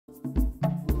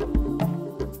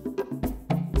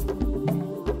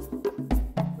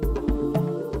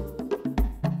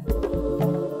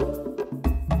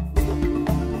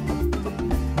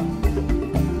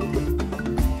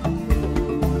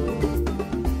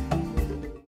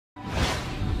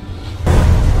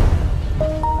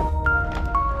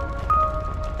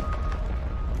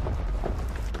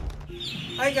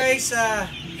guys,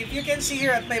 if you can see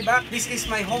here at my back, this is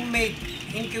my homemade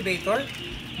incubator,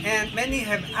 and many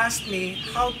have asked me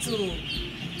how to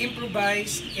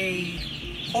improvise a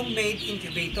homemade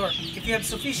incubator. If you have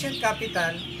sufficient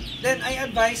capital, then I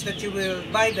advise that you will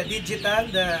buy the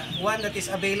digital, the one that is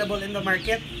available in the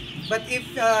market. But if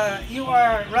you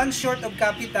are run short of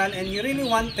capital and you really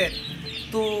wanted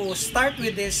to start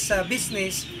with this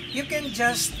business, you can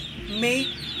just make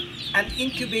an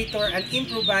incubator, an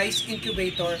improvised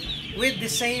incubator with the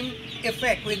same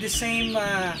effect, with the same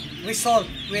result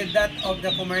with that of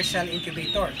the commercial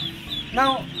incubator.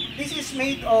 Now, this is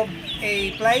made of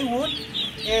a plywood,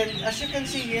 and as you can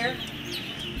see here,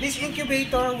 this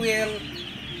incubator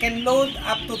can load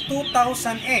up to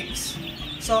 2,000 eggs.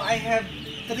 So I have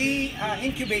 3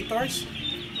 incubators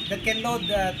that can load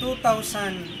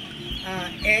 2,000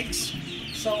 eggs.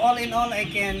 So all in all, I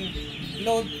can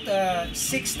load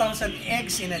 6,000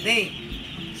 eggs in a day.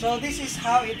 So this is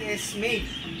how it is made.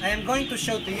 I am going to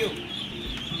show to you.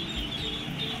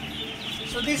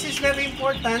 So this is very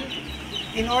important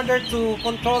in order to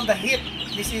control the heat.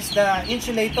 This is the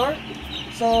insulator.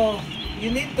 So you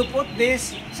need to put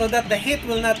this so that the heat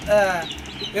will not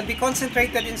will be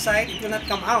concentrated inside. It will not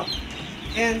come out.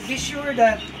 And be sure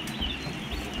that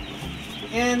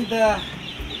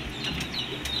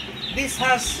this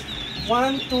has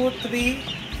 1, 2, 3,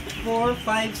 4,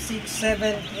 5, 6,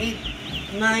 7, 8,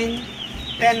 9,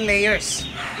 10 layers.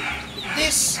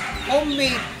 This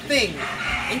homemade thing,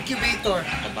 incubator,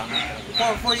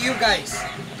 for you guys.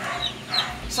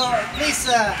 So please,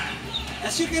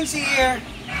 as you can see here,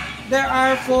 there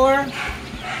are 4,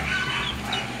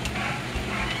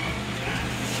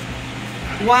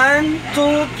 1,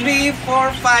 2, 3,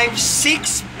 4, 5,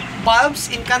 6 bulbs,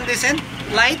 incandescent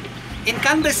light,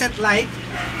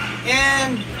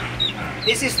 and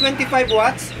this is 25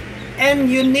 watts, and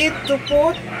you need to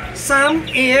put some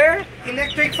air,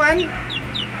 electric fan.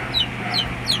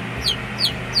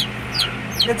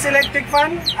 That's electric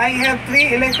fan. I have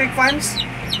 3 electric fans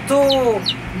to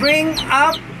bring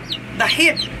up the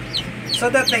heat so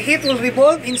that the heat will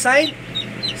revolve inside.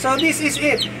 So this is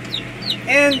it.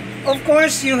 And of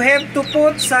course you have to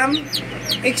put some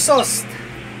exhaust.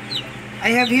 I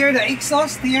have here the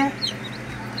exhaust here.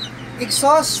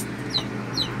 Exhaust.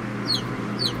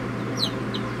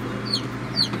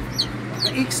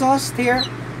 The exhaust here.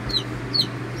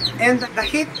 And the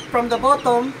heat from the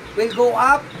bottom will go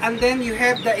up, and then you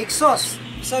have the exhaust.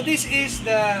 So this is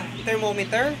the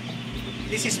thermometer.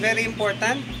 This is very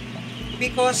important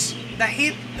because the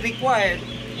heat required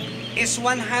is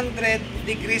 100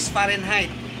 degrees Fahrenheit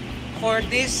for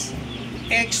these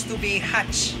eggs to be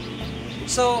hatched.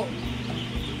 So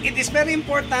it is very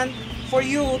important for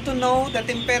you to know the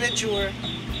temperature,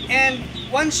 and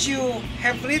once you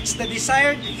have reached the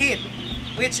desired heat,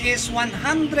 which is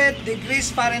 100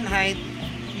 degrees Fahrenheit,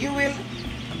 you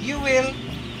will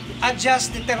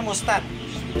adjust the thermostat.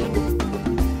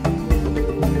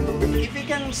 If you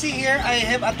can see here, I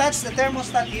have attached the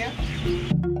thermostat here.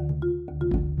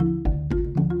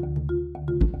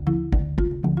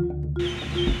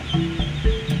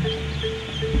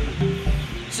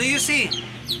 So you see,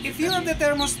 if you have the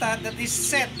thermostat that is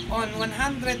set on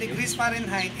 100 degrees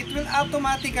Fahrenheit, it will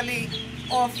automatically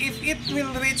off if it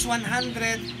will reach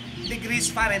 100 degrees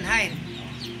Fahrenheit.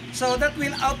 So that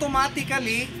will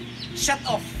automatically shut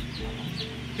off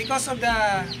because of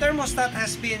the thermostat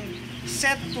has been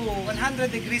set to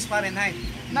 100 degrees Fahrenheit.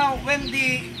 Now, when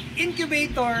the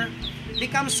incubator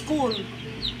becomes cool,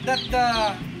 that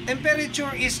the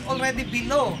temperature is already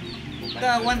below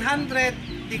the 100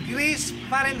 degrees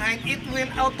Fahrenheit, it will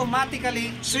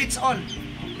automatically switch on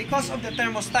because of the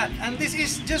thermostat. And this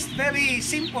is just very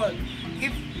simple.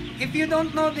 If you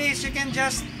don't know this, you can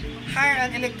just hire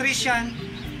an electrician.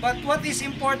 But what is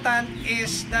important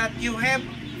is that you have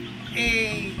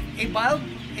a bulb,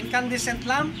 incandescent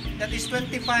lamp that is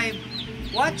 25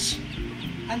 watts,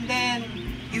 and then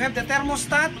you have the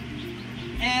thermostat,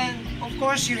 and of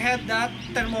course you have that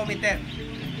thermometer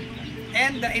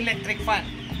and the electric fan.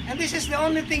 And this is the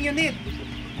only thing you need,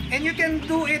 and you can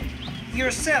do it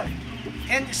yourself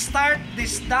and start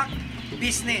this duck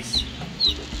business.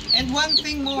 And one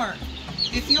thing more,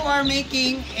 if you are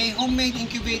making a homemade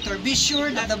incubator, be sure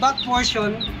that the back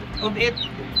portion of it,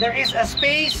 there is a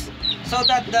space so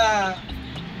that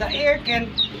the air can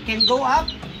go up.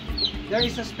 There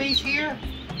is a space here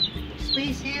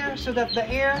so that the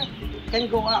air can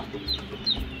go up.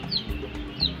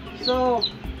 So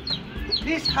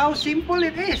this how simple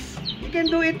it is. You can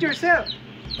do it yourself.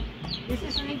 This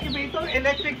is an incubator,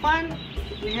 electric fan.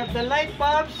 We have the light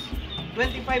bulbs,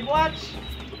 25 watts.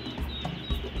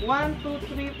 1, 2,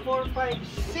 3, 4, 5,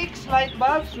 6 light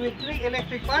bulbs with 3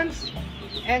 electric fans,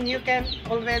 and you can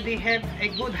already have a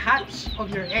good hatch of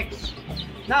your eggs.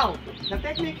 Now, the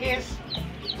technique is,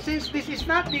 since this is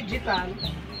not digital,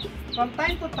 from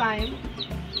time to time,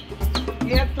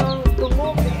 you have to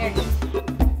move the eggs.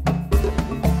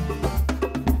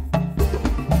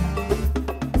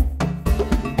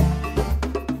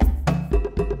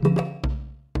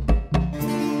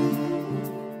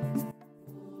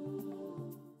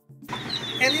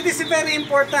 And it is very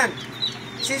important,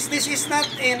 since this is not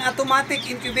an automatic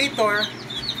incubator,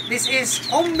 this is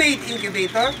homemade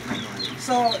incubator.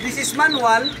 So this is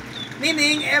manual,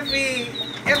 meaning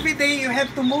every day you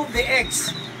have to move the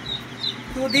eggs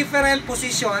to different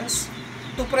positions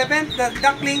to prevent the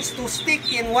ducklings to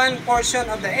stick in one portion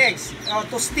of the eggs or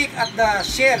to stick at the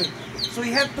shell. So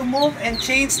you have to move and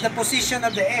change the position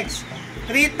of the eggs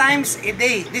 3 times a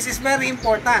day. This is very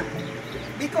important.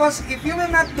 Because if you will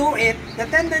not do it, the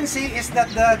tendency is that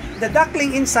the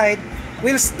duckling inside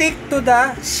will stick to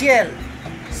the shell.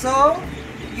 So,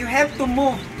 you have to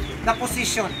move the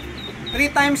position 3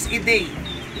 times a day.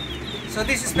 So,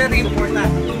 this is very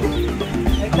important.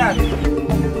 Like that.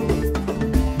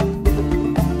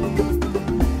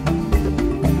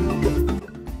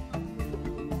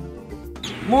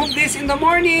 Move this in the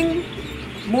morning,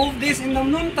 move this in the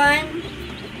noontime,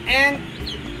 and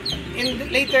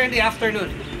later in the afternoon.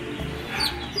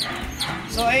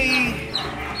 So I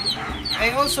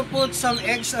also put some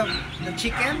eggs of the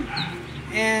chicken,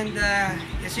 and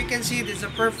as you can see, this is a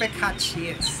perfect hatch.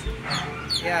 Yes,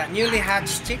 yeah, newly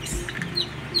hatched chicks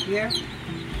here.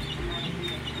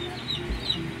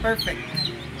 Perfect.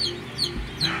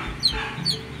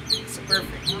 It's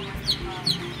perfect.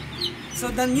 So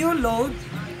the new load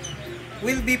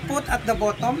will be put at the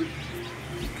bottom.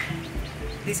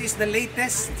 This is the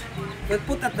latest. We'll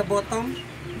put at the bottom,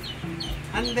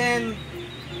 and then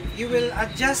you will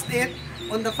adjust it.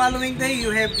 On the following day,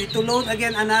 you have to load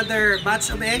again another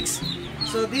batch of eggs.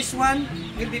 So this one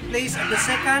will be placed at the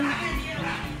second,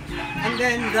 and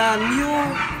then the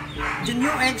new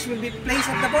eggs will be placed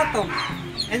at the bottom,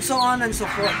 and so on and so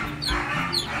forth.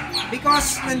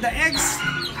 Because when the eggs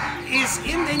is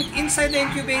inside the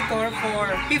incubator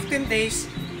for 15 days,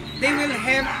 they will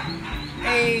have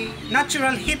a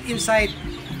natural heat inside,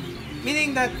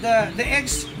 meaning that the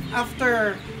eggs,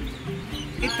 after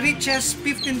it reaches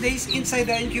 15 days inside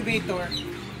the incubator,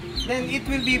 then it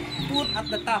will be put at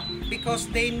the top because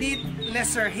they need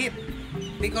lesser heat,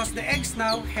 because the eggs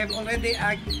now have already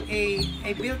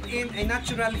a built-in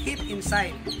natural heat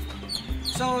inside.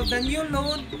 So the new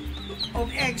load of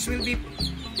eggs will be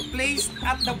placed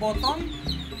at the bottom,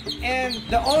 and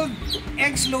the old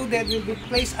eggs loaded will be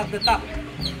placed at the top.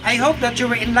 I hope that you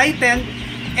were enlightened.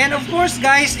 And of course,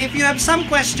 guys, if you have some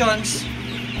questions,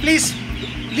 please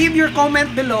leave your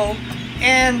comment below,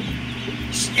 and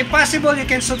if possible, you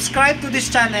can subscribe to this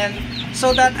channel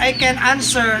so that I can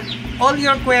answer all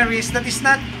your queries that is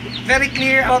not very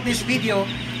clear about this video.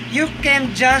 You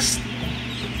can just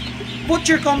put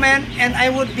your comment, and I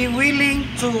would be willing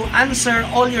to answer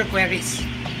all your queries.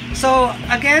 So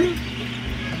again,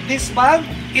 this bulb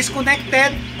is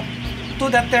connected to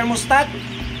the thermostat,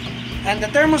 and the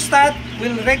thermostat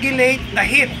will regulate the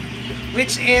heat,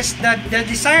 which is the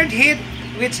desired heat,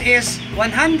 which is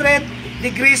 100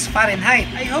 degrees Fahrenheit.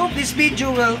 I hope this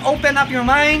video will open up your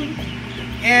mind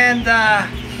and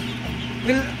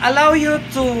will allow you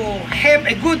to have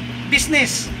a good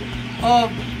business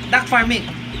of duck farming.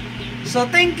 So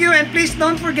thank you, and please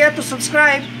don't forget to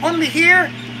subscribe only here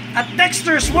at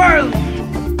Dexter's World.